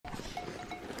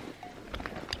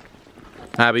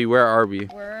Abby, where are we?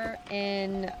 We're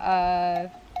in,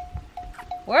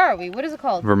 where are we? What is it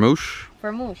called? Vermosh?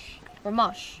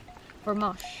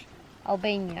 Vermosh,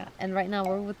 Albania. And right now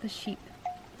we're with the sheep.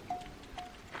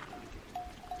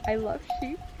 I love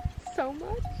sheep so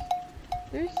much.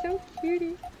 They're so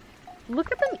cutie.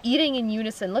 Look at them eating in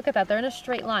unison. Look at that. They're in a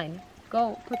straight line.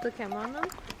 Go, put the camera on them.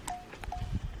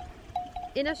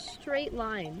 In a straight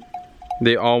line.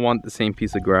 They all want the same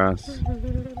piece of grass.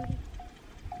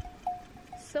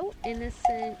 So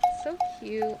innocent, so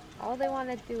cute. All they want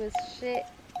to do is shit,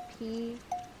 pee,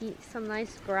 eat some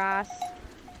nice grass,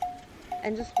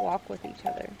 and just walk with each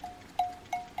other.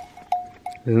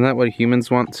 Isn't that what humans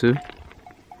want too?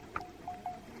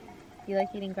 You like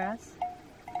eating grass?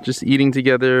 Just eating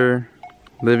together,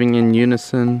 living in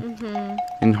unison,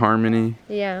 in harmony.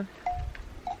 Yeah.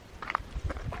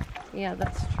 Yeah,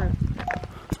 that's true.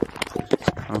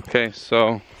 Okay,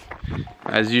 so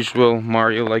as usual,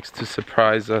 Mario likes to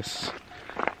surprise us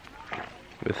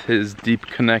with his deep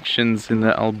connections in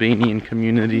the Albanian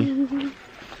community.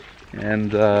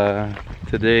 And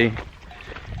today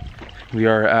we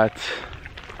are at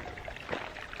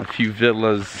a few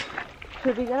villas.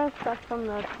 Should we get our stuff from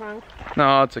the trunk?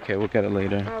 No, it's okay, we'll get it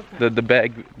later. Okay. The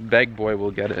bag boy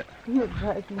will get it.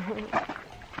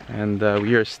 And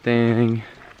we are staying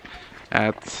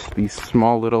at these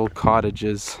small little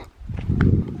cottages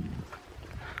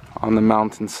on the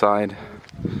mountainside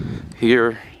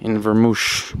here in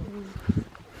Vermosh.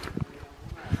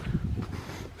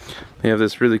 They have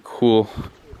this really cool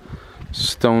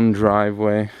stone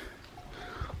driveway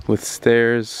with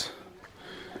stairs,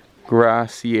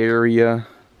 grassy area,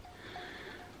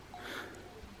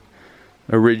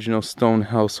 original stone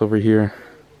house over here.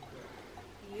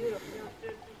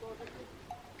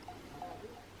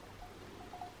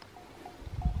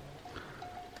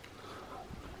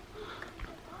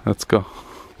 Let's go.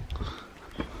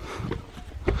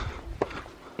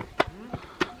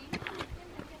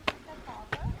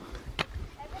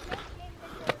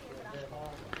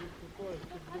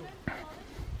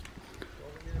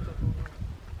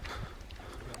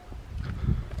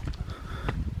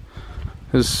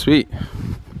 This is sweet.